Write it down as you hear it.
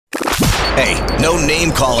Hey, no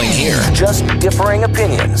name calling here. Just differing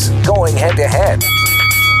opinions going head to head.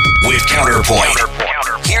 With Counterpoint.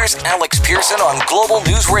 Here's Alex Pearson on Global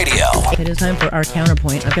News Radio. It is time for our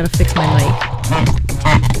Counterpoint. I've got to fix my mic.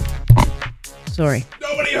 Sorry.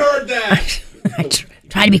 Nobody heard that. I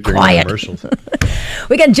try to be quiet.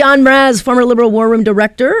 We got John Mraz, former Liberal War Room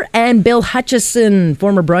Director, and Bill Hutchison,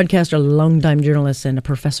 former broadcaster, longtime journalist, and a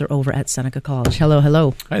professor over at Seneca College.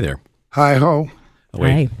 Hello. Hi there. Hi ho. Oh,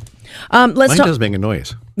 wait. Hi. Let's Mine talk. does make a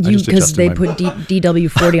noise. Because they put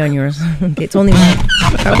DW40 on yours. Okay, it's only mine.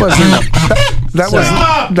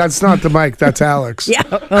 That's not the mic. That's Alex. Yeah.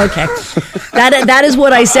 Okay. That is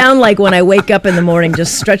what I sound like when I wake up in the morning.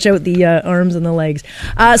 Just stretch out the arms and the legs.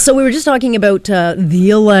 So we were just talking about the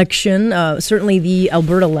election, certainly the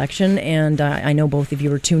Alberta election, and I know both of you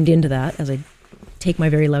were tuned into that as I take my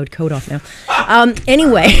very loud coat off now.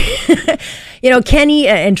 Anyway, Kenney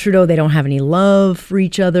and Trudeau, they don't have any love for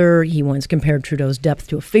each other. He once compared Trudeau's depth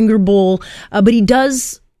to a finger bowl, but he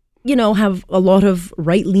does, have a lot of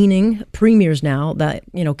right-leaning premiers now that,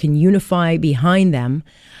 can unify behind them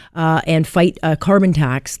and fight a carbon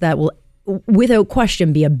tax that will, without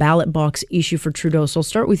question, be a ballot box issue for Trudeau. So I'll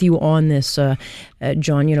start with you on this,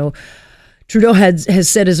 John. Trudeau has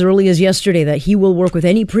said as early as yesterday that he will work with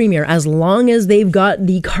any premier as long as they've got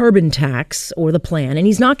the carbon tax or the plan, and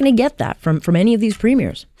he's not going to get that from any of these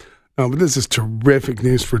premiers. No, but this is terrific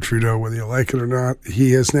news for Trudeau, whether you like it or not.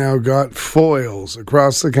 He has now got foils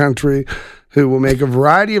across the country who will make a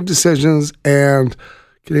variety of decisions, and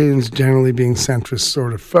Canadians generally being centrist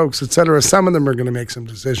sort of folks, et cetera. Some of them are going to make some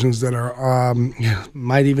decisions that are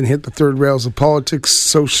might even hit the third rails of politics,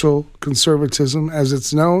 social conservatism, as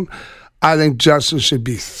it's known. I think Justin should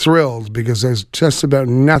be thrilled because there's just about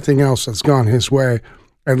nothing else that's gone his way,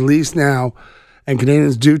 at least now. And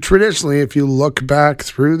Canadians do traditionally, if you look back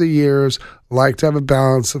through the years, like to have a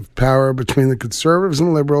balance of power between the Conservatives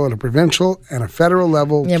and Liberal at a provincial and a federal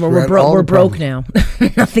level. Yeah, but we're broke now.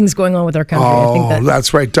 Nothing's going on with our country. Oh, I think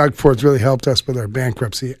that's right. Doug Ford's really helped us with our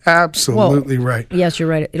bankruptcy. Absolutely right. Yes, you're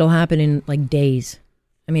right. It'll happen in like days.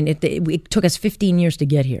 I mean, it took us 15 years to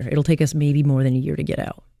get here. It'll take us maybe more than a year to get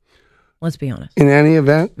out. Let's be honest. In any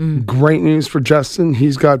event, great news for Justin.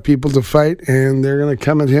 He's got people to fight, and they're going to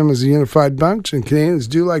come at him as a unified bunch. And Canadians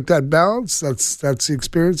do like that balance. That's the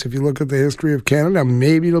experience. If you look at the history of Canada,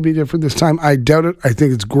 maybe it'll be different this time. I doubt it. I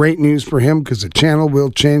think it's great news for him because the channel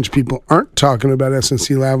will change. People aren't talking about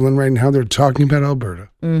SNC-Lavalin right now. They're talking about Alberta.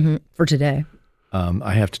 Mm-hmm. For today.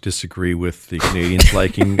 I have to disagree with the Canadians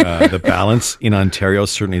liking the balance. In Ontario,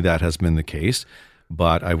 certainly that has been the case.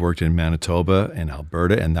 But I worked in Manitoba and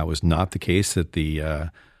Alberta, and that was not the case, that the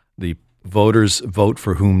voters vote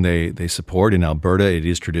for whom they support. In Alberta, it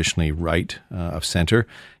is traditionally right of center.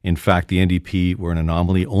 In fact, the NDP were an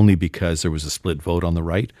anomaly only because there was a split vote on the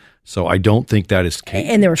right. So I don't think that is true.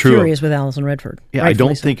 And they were furious with Alison Redford. Yeah, I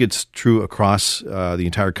don't think it's true across the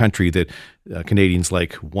entire country that Canadians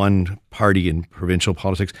like one party in provincial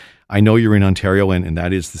politics. I know you're in Ontario, and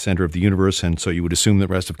that is the center of the universe, and so you would assume the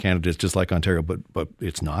rest of Canada is just like Ontario, but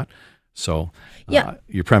it's not. So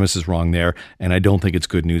your premise is wrong there, and I don't think it's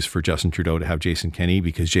good news for Justin Trudeau to have Jason Kenney,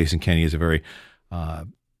 because Jason Kenney is a very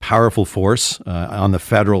powerful force on the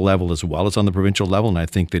federal level as well as on the provincial level, and I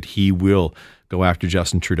think that he will go after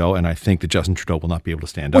Justin Trudeau, and I think that Justin Trudeau will not be able to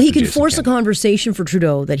stand up. Well, he can Jason force Kenney. A conversation for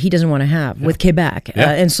Trudeau that he doesn't want to have with Quebec.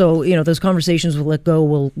 And so, those conversations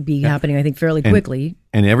will be happening, I think, fairly quickly.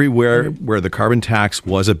 And everywhere where the carbon tax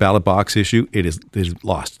was a ballot box issue, it is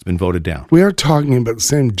lost. It's been voted down. We are talking about the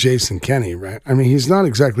same Jason Kenney, right? I mean, he's not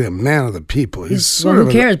exactly a man of the people. He's sort of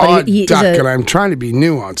an odd duck, and I'm trying to be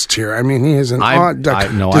nuanced here. I mean, he is an odd duck.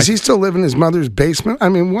 Does he still live in his mother's basement? I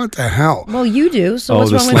mean, what the hell? Well, you do, so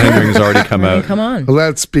what's the wrong with that? slandering has already come out. Come on.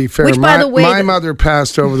 Let's be fair. Which, by the way, my mother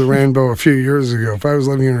passed over the rainbow a few years ago. If I was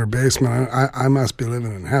living in her basement, I must be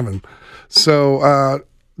living in heaven. So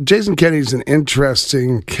Jason Kenney's an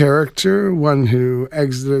interesting character, one who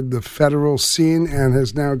exited the federal scene and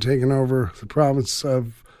has now taken over the province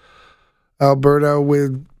of Alberta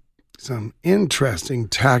with some interesting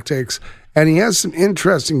tactics. And he has some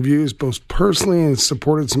interesting views, both personally and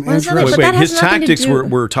supported some interesting... Wait, his tactics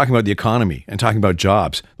were talking about the economy and talking about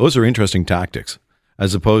jobs. Those are interesting tactics,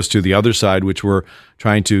 as opposed to the other side, which were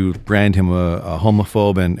trying to brand him a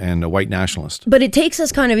homophobe and a white nationalist. But it takes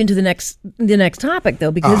us kind of into the next topic,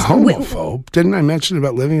 though, because... A homophobe? Didn't I mention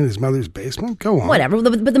about living in his mother's basement? Go on. Whatever,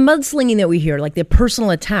 but the mudslinging that we hear, like the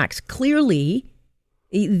personal attacks, clearly...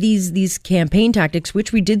 These campaign tactics,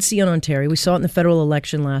 which we did see in Ontario, we saw it in the federal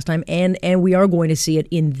election last time, and we are going to see it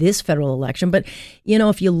in this federal election. But,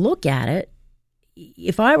 if you look at it,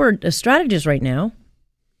 if I were a strategist right now,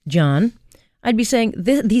 John, I'd be saying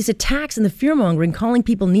these attacks and the fear-mongering, calling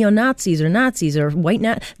people neo-Nazis or Nazis or white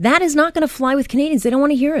that is not going to fly with Canadians. They don't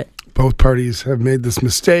want to hear it. Both parties have made this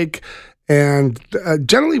mistake. And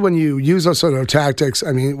generally when you use those sort of tactics,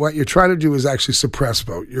 I mean, what you're trying to do is actually suppress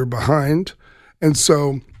vote. You're behind. And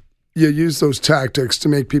so you use those tactics to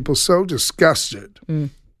make people so disgusted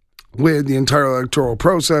with the entire electoral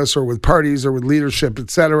process or with parties or with leadership, et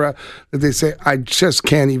cetera, that they say, I just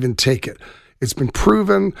can't even take it. It's been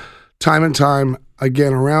proven time and time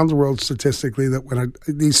again around the world statistically that when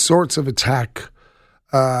these sorts of attack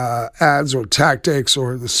ads or tactics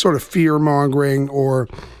or the sort of fear mongering or,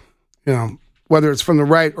 whether it's from the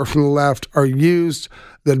right or from the left are used,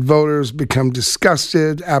 that voters become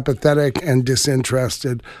disgusted, apathetic, and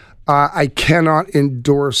disinterested. I cannot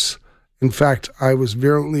endorse. In fact, I was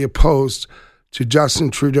virulently opposed to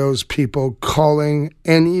Justin Trudeau's people calling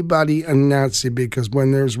anybody a Nazi, because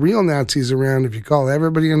when there's real Nazis around, if you call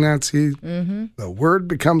everybody a Nazi, the word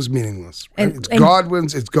becomes meaningless. Right?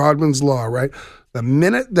 It's Godwin's law, right? The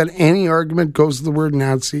minute that any argument goes to the word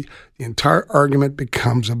Nazi, the entire argument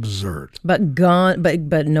becomes absurd. But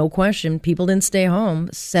no question, people didn't stay home.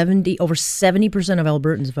 Over 70% of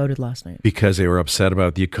Albertans voted last night because they were upset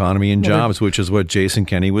about the economy and jobs, which is what Jason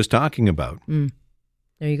Kenney was talking about.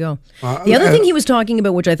 There you go. The other thing he was talking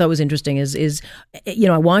about, which I thought was interesting, is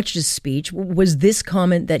I watched his speech, was this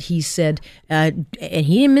comment that he said, and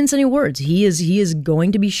he didn't mince any words. He is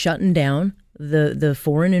going to be shutting down the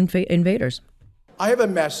foreign invaders. I have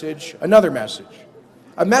another message,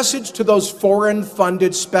 a message to those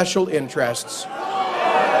foreign-funded special interests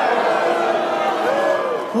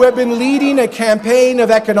who have been leading a campaign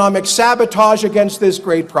of economic sabotage against this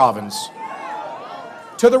great province.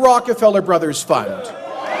 To the Rockefeller Brothers Fund,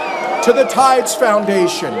 to the Tides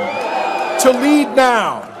Foundation, to Lead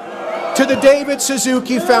Now, to the David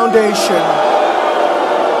Suzuki Foundation,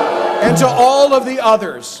 and to all of the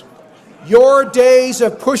others. Your days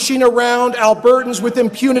of pushing around Albertans with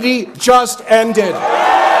impunity just ended.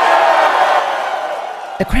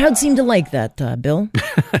 The crowd seemed to like that, Bill.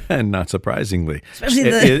 And not surprisingly. Especially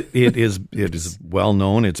it is well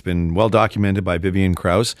known. It's been well documented by Vivian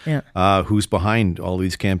Krause, who's behind all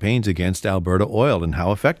these campaigns against Alberta Oil and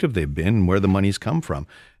how effective they've been and where the money's come from.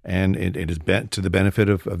 And it is to the benefit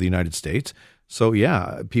of the United States. So,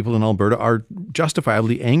 yeah, people in Alberta are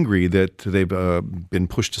justifiably angry that they've been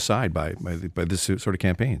pushed aside by this sort of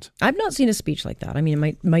campaigns. I've not seen a speech like that. I mean,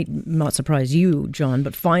 it might not surprise you, John,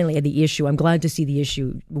 but finally the issue, I'm glad to see the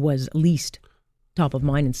issue was at least top of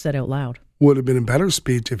mind and said out loud. Would have been a better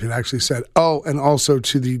speech if it actually said, and also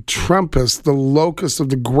to the Trumpists, the locus of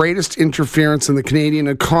the greatest interference in the Canadian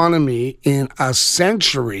economy in a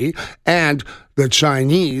century, and the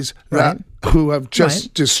Chinese who have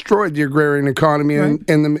just destroyed the agrarian economy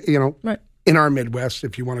in our Midwest,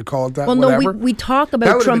 if you want to call it that. Well, whatever. No, we talk about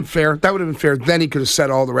that would Trump. Have been fair. That would have been fair. Then he could have said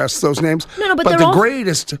all the rest of those names. No, but the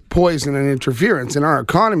greatest poison and interference in our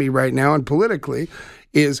economy right now and politically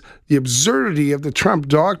is the absurdity of the Trump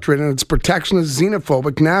doctrine and its protectionist,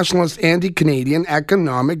 xenophobic, nationalist, anti-Canadian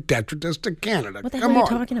economic detritus to Canada. What the hell are you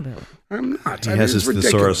talking about? I'm not. He has his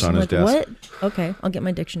thesaurus on his desk. What? Okay, I'll get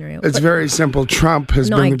my dictionary out. It's very simple. Trump has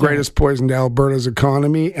been the greatest poison to Alberta's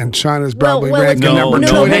economy, and China's probably ranked number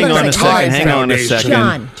two. No, hang on a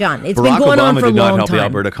second. John, it's Barack been going on Obama for a long time. did not help the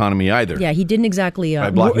Alberta economy either. Yeah, he didn't exactly. By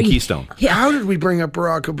blocking Keystone. How did we bring up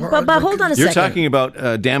Barack Obama? But hold on a second. You're talking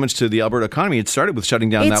about damage to the Alberta economy. It started with shutting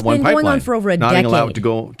down that one pipeline. It's been going on for over a decade. Not being allowed to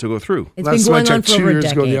go through. It's been going on for over a decade. 2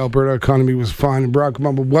 years ago, the Alberta economy was fine, and Barack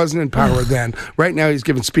Obama wasn't in power then. Right now, he's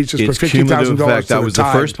giving speeches for $50,000. That was the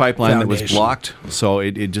first pipeline that was blocked, so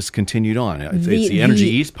it just continued on. It's the Energy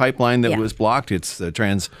East pipeline that was blocked. It's the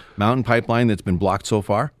Trans Mountain pipeline that's been blocked so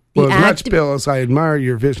far. Well, as much, Bill, as I admire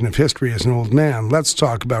your vision of history as an old man, let's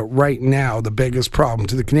talk about right now the biggest problem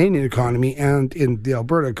to the Canadian economy and in the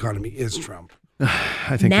Alberta economy is Trump.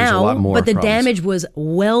 I think there's a lot more but the problems. damage was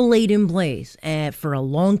well laid in place for a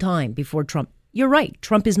long time before Trump. You're right.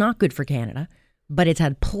 Trump is not good for Canada. But it's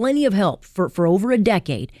had plenty of help for over a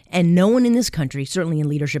decade, and no one in this country, certainly in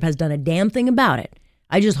leadership, has done a damn thing about it.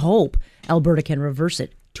 I just hope Alberta can reverse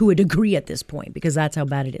it to a degree at this point, because that's how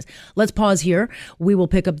bad it is. Let's pause here. We will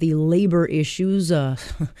pick up the labor issues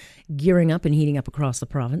gearing up and heating up across the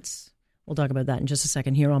province. We'll talk about that in just a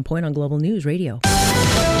second here on Point on Global News Radio.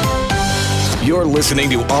 You're listening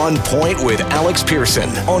to On Point with Alex Pearson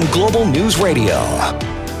on Global News Radio.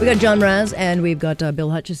 We got John Raz and we've got Bill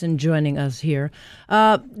Hutchison joining us here.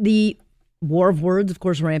 The war of words, of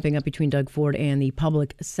course, ramping up between Doug Ford and the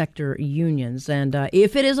public sector unions. And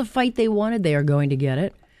if it is a fight they wanted, they are going to get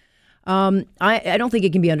it. I don't think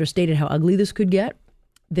it can be understated how ugly this could get.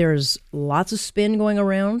 There's lots of spin going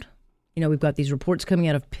around we've got these reports coming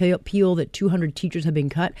out of Peel that 200 teachers have been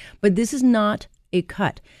cut, but this is not a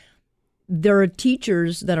cut. There are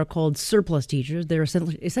teachers that are called surplus teachers. They're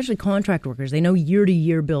essentially contract workers. They know year to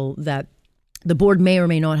year, Bill, that the board may or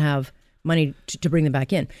may not have money to bring them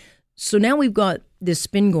back in. So now we've got this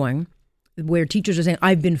spin going where teachers are saying,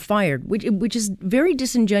 I've been fired, which is very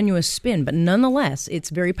disingenuous spin, but nonetheless, it's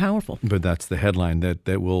very powerful. But that's the headline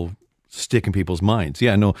that will stick in people's minds.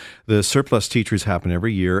 Yeah, no, the surplus teachers happen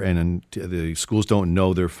every year, and the schools don't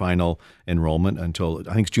know their final enrollment until,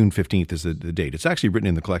 I think, June 15th is the date. It's actually written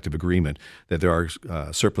in the collective agreement that there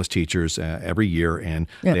are surplus teachers every year, and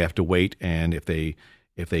they have to wait, and if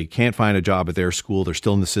they can't find a job at their school, they're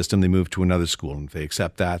still in the system, they move to another school, and if they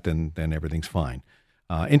accept that, then everything's fine.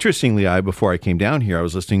 Interestingly, before I came down here, I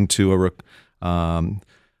was listening to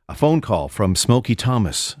a phone call from Smokey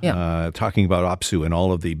Thomas talking about OPSEU and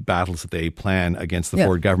all of the battles that they plan against the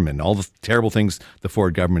Ford government, and all the terrible things the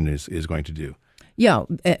Ford government is going to do. Yeah,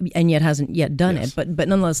 and yet hasn't yet done it. But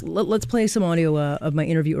nonetheless, let's play some audio of my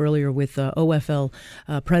interview earlier with OFL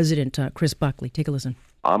President Chris Buckley. Take a listen.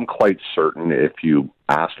 I'm quite certain if you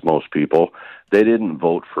asked most people, they didn't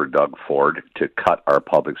vote for Doug Ford to cut our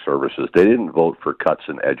public services. They didn't vote for cuts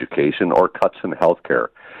in education or cuts in healthcare.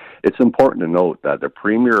 It's important to note that the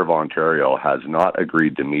Premier of Ontario has not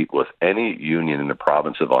agreed to meet with any union in the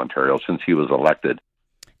province of Ontario since he was elected.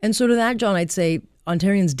 And so to that, John, I'd say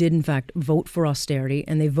Ontarians did, in fact, vote for austerity,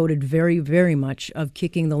 and they voted very, very much of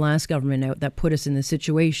kicking the last government out that put us in this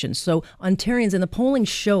situation. So Ontarians, and the polling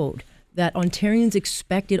showed that Ontarians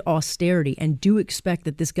expected austerity and do expect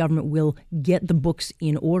that this government will get the books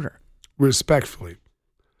in order. Respectfully,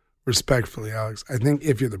 Alex, I think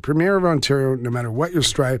if you're the Premier of Ontario, no matter what your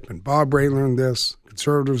stripe, and Bob Ray learned this,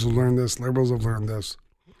 Conservatives have learned this, Liberals have learned this,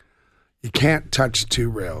 you can't touch two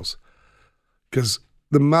rails. Because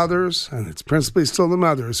the mothers, and it's principally still the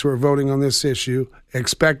mothers who are voting on this issue,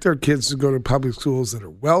 expect their kids to go to public schools that are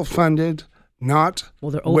well-funded, not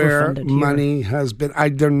where money has been.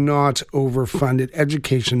 They're not overfunded.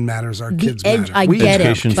 Education matters. Our kids matter. I get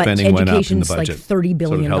education it, but spending went up in the education's like budget. $30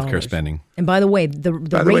 billion. So did healthcare spending. And by the way, the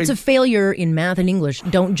rates of failure in math and English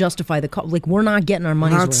don't justify we're not getting our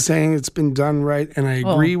money's worth. I'm not saying it's been done right, and I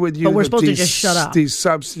agree with you. But we're supposed to just shut up. These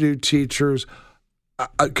substitute teachers,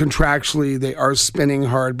 contractually, they are spinning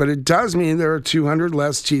hard, but it does mean there are 200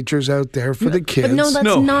 less teachers out there for the kids. But that's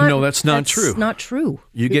not true. That's not true.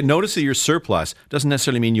 You get notice of your surplus. Doesn't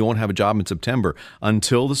necessarily mean you won't have a job in September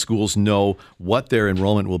until the schools know what their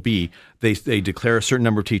enrollment will be. They declare a certain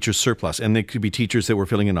number of teachers surplus, and they could be teachers that were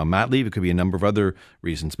filling in on mat leave. It could be a number of other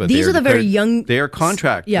reasons. But these are the very young. They are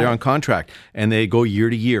contract. Yeah. They're on contract, and they go year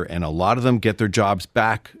to year, and a lot of them get their jobs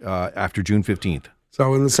back after June 15th.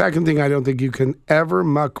 So, and the second thing I don't think you can ever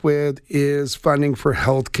muck with is funding for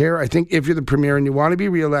health care. I think if you're the Premier and you want to be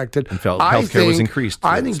reelected, health care was increased.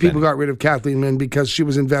 I think people got rid of Kathleen Wynne because she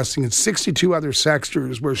was investing in 62 other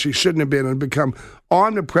sectors where she shouldn't have been and become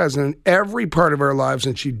omnipresent in every part of our lives,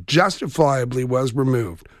 and she justifiably was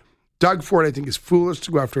removed. Doug Ford, I think, is foolish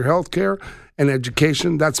to go after health care and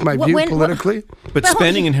education. That's my view politically. But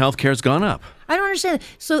spending in health care has gone up. I don't understand.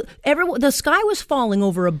 So the sky was falling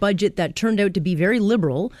over a budget that turned out to be very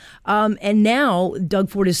liberal, and now Doug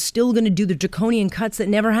Ford is still going to do the draconian cuts that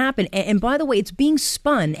never happened. And by the way, it's being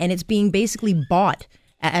spun and it's being basically bought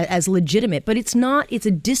as legitimate, but it's not. It's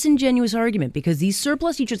a disingenuous argument because these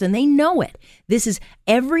surplus teachers, and they know it, this is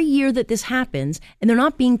every year that this happens, and they're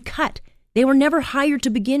not being cut. They were never hired to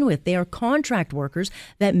begin with. They are contract workers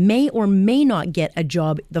that may or may not get a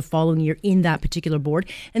job the following year in that particular board.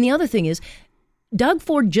 And the other thing is, Doug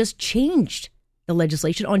Ford just changed the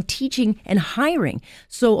legislation on teaching and hiring.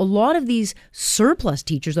 So a lot of these surplus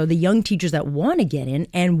teachers are the young teachers that want to get in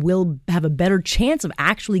and will have a better chance of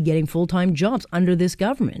actually getting full-time jobs under this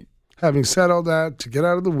government. Having said all that, to get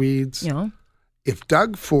out of the weeds, if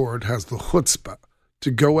Doug Ford has the chutzpah to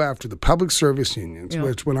go after the public service unions,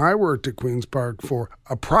 which when I worked at Queen's Park for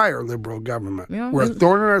a prior Liberal government, where a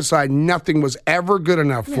thorn in our side, nothing was ever good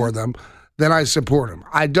enough for them, then I support him.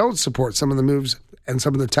 I don't support some of the moves and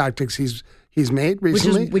some of the tactics he's made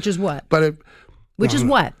recently. Which is what? But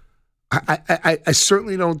what? I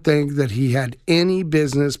certainly don't think that he had any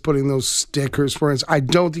business putting those stickers, for instance. I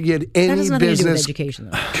don't think he had any business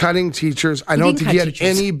cutting teachers. I don't think he had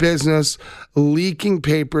any business leaking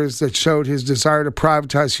papers that showed his desire to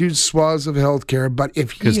privatize huge swaths of healthcare. But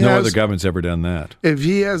if he because no other government's ever done that. If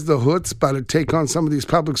he has the chutzpah to take on some of these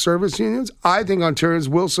public service unions, I think Ontarians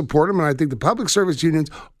will support him, and I think the public service unions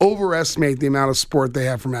overestimate the amount of support they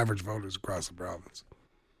have from average voters across the province.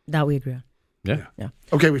 That we agree on. Yeah.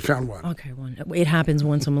 Okay, we found one. Okay, one. It happens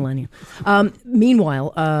once a millennium.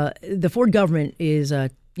 Meanwhile, the Ford government is,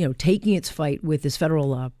 taking its fight with this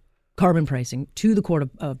federal carbon pricing to the court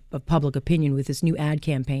of public opinion with this new ad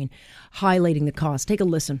campaign, highlighting the cost. Take a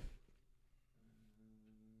listen.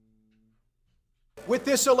 With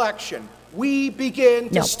this election, we begin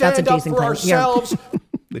to That's stand a up Jason for Kenney. Yeah. ourselves.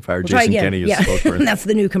 They fired Try Jason again. Kenney as spokesperson. That's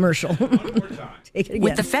the new commercial. Take it again.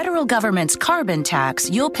 With the federal government's carbon tax,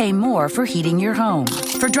 you'll pay more for heating your home,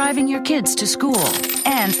 for driving your kids to school,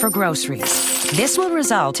 and for groceries. This will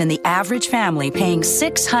result in the average family paying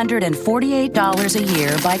 $648 a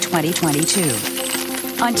year by 2022.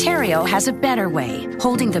 Ontario has a better way,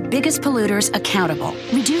 holding the biggest polluters accountable,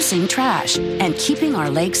 reducing trash, and keeping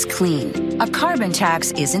our lakes clean. A carbon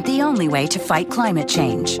tax isn't the only way to fight climate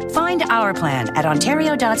change. Find our plan at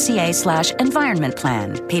ontario.ca/environment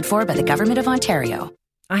plan, paid for by the Government of Ontario.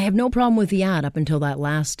 I have no problem with the ad up until that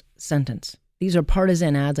last sentence. These are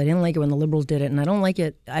partisan ads. I didn't like it when the Liberals did it, and I don't like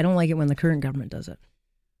it when the current government does it.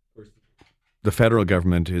 The federal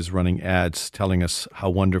government is running ads telling us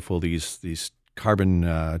how wonderful these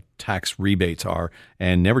carbon tax rebates are,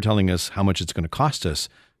 and never telling us how much it's going to cost us.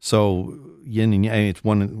 So yin and yang, it's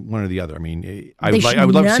one or the other. I mean, I would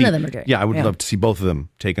love to see. None of them are doing. Yeah, I would love to see both of them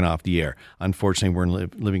taken off the air. Unfortunately, we're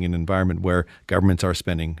living in an environment where governments are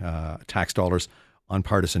spending tax dollars on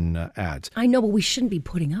partisan ads. I know, but we shouldn't be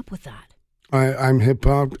putting up with that.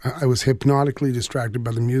 I was hypnotically distracted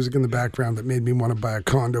by the music in the background that made me want to buy a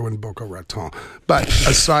condo in Boca Raton. But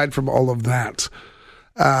aside from all of that,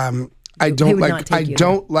 I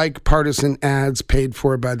don't like partisan ads paid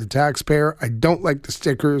for by the taxpayer. I don't like the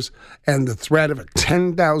stickers and the threat of a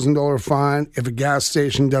 $10,000 fine if a gas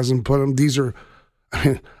station doesn't put them.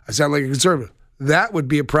 I sound like a conservative. That would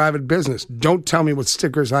be a private business. Don't tell me what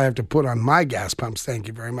stickers I have to put on my gas pumps. Thank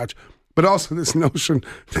you very much. But also this notion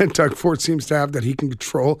that Doug Ford seems to have that he can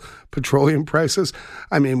control petroleum prices.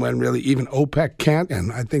 I mean, when really even OPEC can't,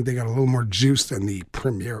 and I think they got a little more juice than the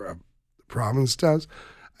premier of the province does.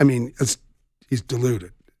 I mean, he's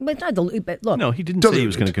deluded. But not deluded. But look, no, he didn't say he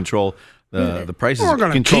was going to control the prices.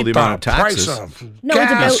 Control the amount of taxes.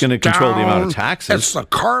 He's going to control the amount of taxes. It's the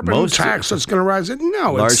carbon tax that's going to rise it.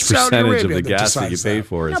 No, large it's Saudi percentage Arabia of the gas that you pay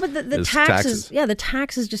for is the taxes. Yeah, the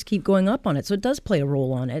taxes just keep going up on it, so it does play a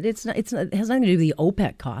role on it. It has nothing to do with the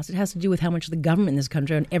OPEC cost. It has to do with how much the government in this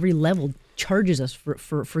country on every level charges us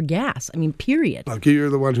for gas. I mean, period. Look, you're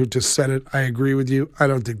the one who just said it. I agree with you. I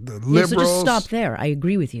don't think the Liberals. So just stop there. I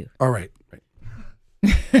agree with you. All right.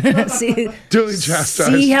 See, duly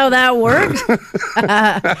chastised. See how that works?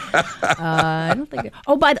 I don't think.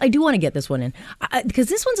 But I do want to get this one in because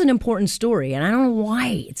this one's an important story, and I don't know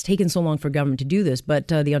why it's taken so long for government to do this. But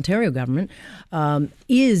the Ontario government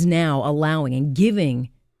is now allowing and giving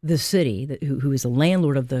the city, who is the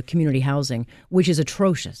landlord of the community housing, which is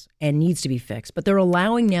atrocious and needs to be fixed. But they're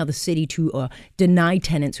allowing now the city to deny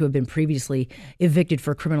tenants who have been previously evicted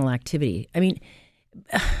for criminal activity. I mean.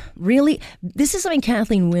 Really? This is something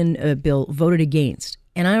Kathleen Wynne Bill voted against.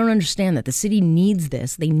 And I don't understand that. The city needs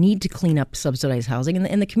this. They need to clean up subsidized housing,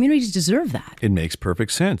 and the communities deserve that. It makes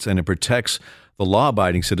perfect sense, and it protects the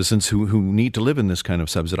law-abiding citizens who need to live in this kind of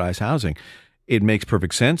subsidized housing. It makes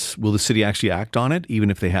perfect sense. Will the city actually act on it, even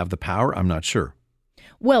if they have the power? I'm not sure.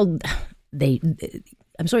 Well,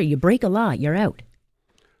 I'm sorry, you break a law, you're out.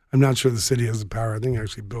 I'm not sure the city has the power. I think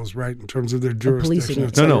actually Bill's right in terms of their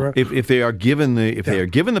jurisdiction. No. If they are given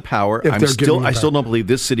the power, I still don't believe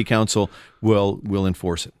this city council will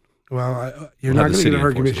enforce it. Well, you're not going to get an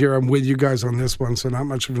argument here. I'm with you guys on this one, so not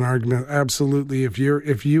much of an argument. Absolutely, if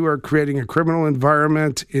you are creating a criminal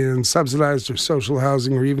environment in subsidized or social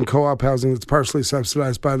housing or even co-op housing that's partially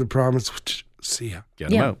subsidized by the province. See ya.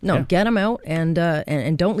 Get them out. No, get them out, and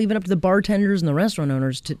don't leave it up to the bartenders and the restaurant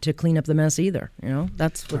owners to clean up the mess either.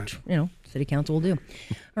 That's what city council will do. All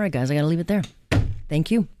right, guys, I got to leave it there.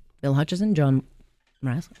 Thank you, Bill Hutchison, John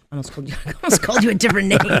Mraz. I almost called you a different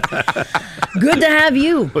name. Good to have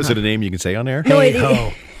you. Was it a name you can say on air? No,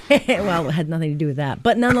 well, it had nothing to do with that,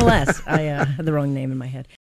 but nonetheless, I had the wrong name in my head.